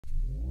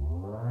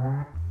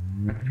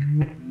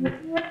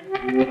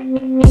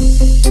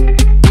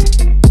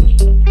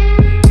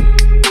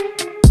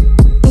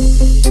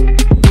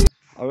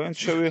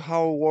show you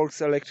how works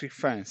electric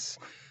fence.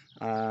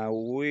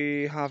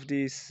 We have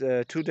these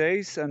 2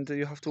 days, and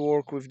you have to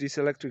work with this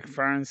electric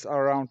fence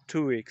around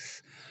 2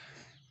 weeks.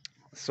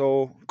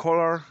 So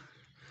color,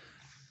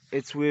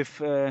 it's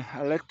with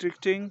electric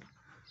thing.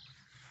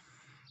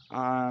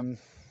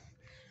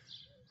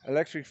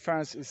 Electric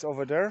fence is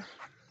over there,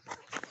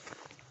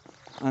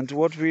 and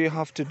what we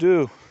have to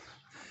do,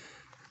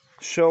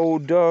 show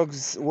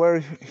dogs where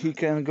he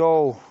can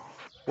go,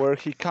 where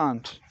he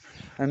can't.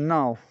 And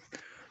now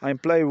I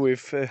play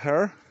with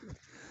her.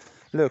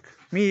 Look,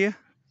 Mia,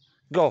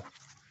 go.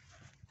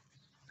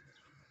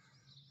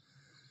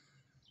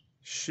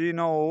 She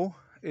know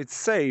it's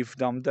safe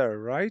down there,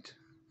 right?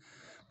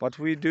 But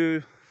we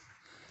do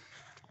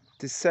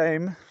the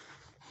same.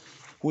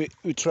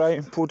 We try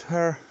and put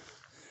her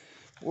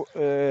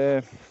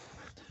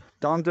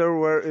down there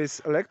where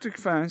is electric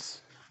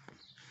fence.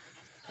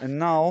 And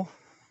now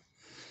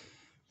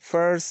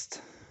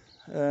first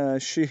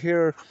she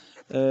hear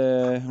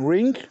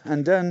ring,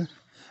 and then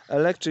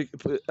electric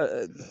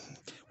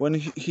when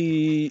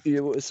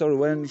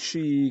when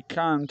she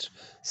can't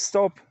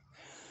stop,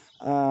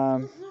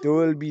 there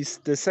will be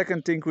the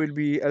second thing will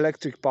be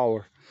electric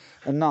power.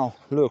 And now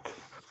look,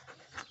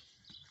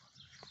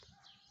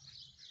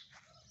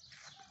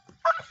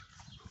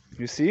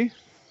 you see,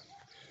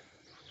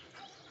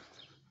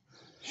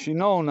 she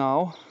know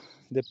now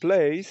the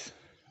place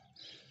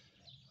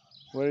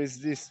where is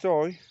this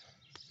toy.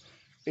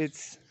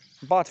 It's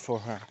bad for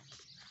her.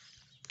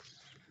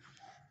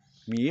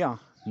 Mia,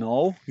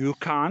 no, you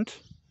can't.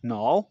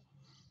 No.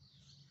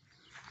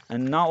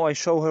 And now I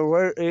show her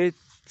where it's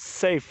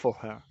safe for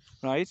her,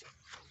 right?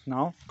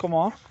 Now, come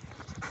on.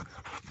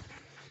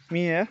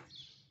 Mia,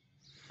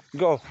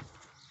 go.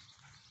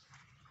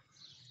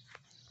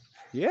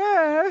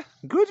 Yeah,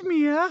 good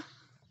Mia.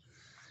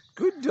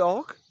 Good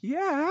dog.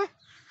 Yeah,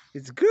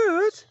 it's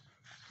good.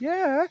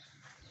 Yeah.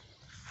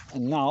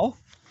 And now,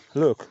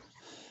 look.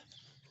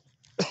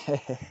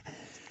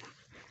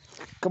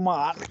 Come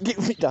on, give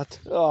me that.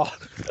 Oh.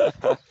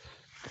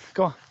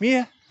 Come on,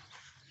 Mia.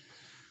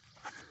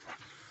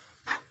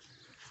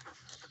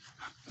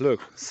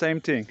 Look,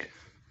 same thing.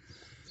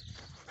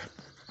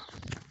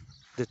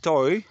 The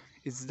toy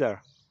is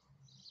there.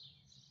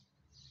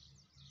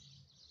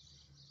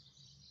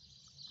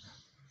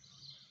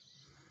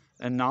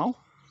 And now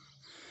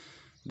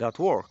that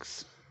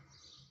works.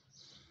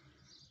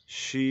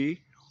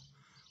 She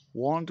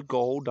won't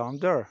go down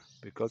there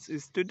because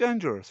it's too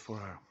dangerous for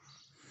her.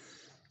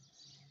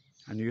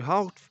 And you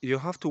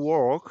have to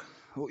work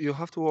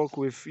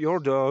with your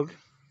dog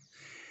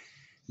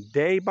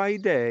day by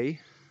day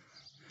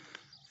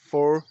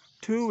for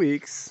 2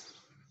 weeks,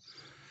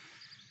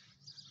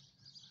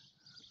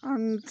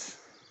 and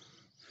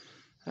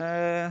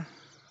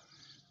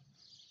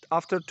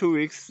after 2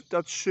 weeks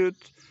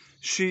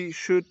she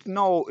should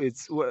know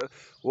it's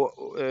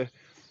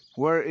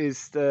where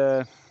is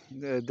the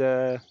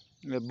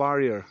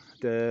barrier,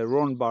 the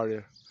run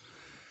barrier.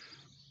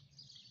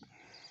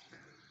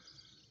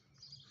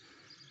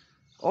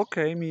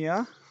 Okay,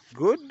 Mia,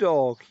 good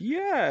dog.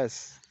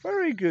 Yes,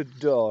 very good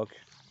dog.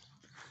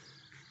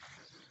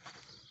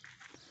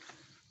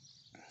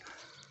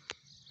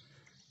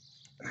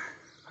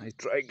 I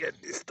try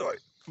get this toy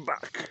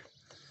back.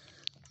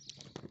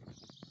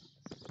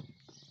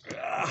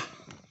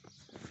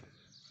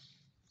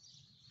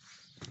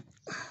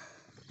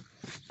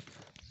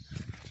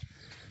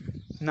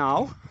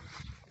 Now,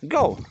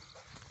 go.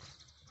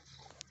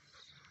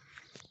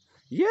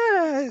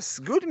 Yes,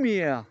 good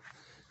Mia.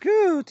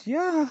 Good,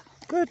 yeah,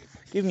 good.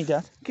 Give me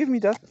that, give me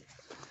that.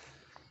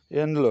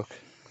 And look,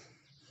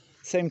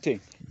 same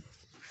thing.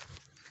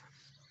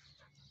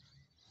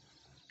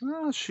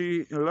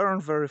 She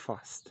learned very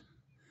fast.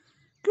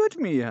 Good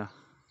Mia.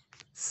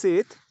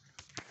 Sit.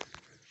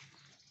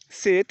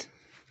 Sit.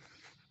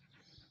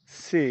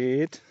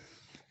 Sit.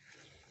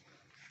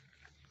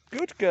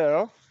 Good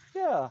girl.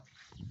 Yeah.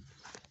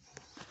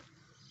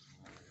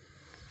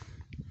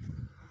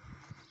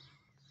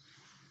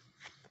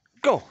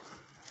 Go.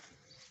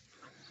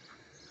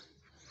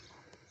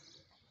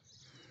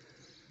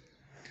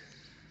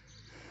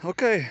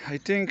 Okay, I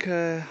think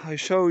I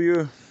show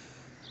you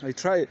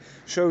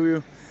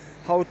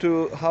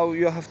how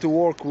you have to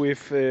work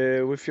with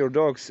your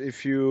dogs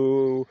if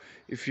you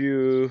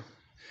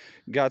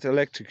got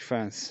electric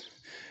fence.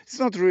 It's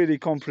not really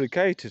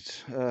complicated.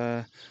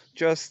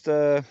 Just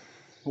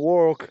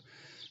work,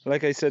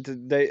 like I said,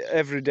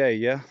 every day,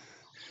 yeah,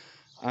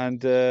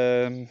 and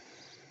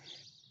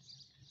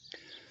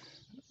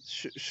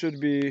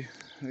should be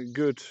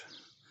good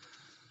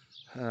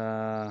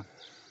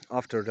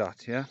after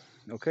that, yeah.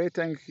 Okay,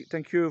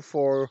 thank you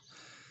for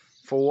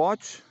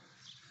watch,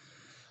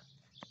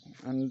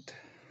 and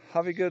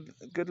have a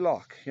good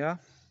luck, yeah.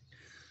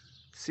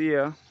 See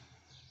ya.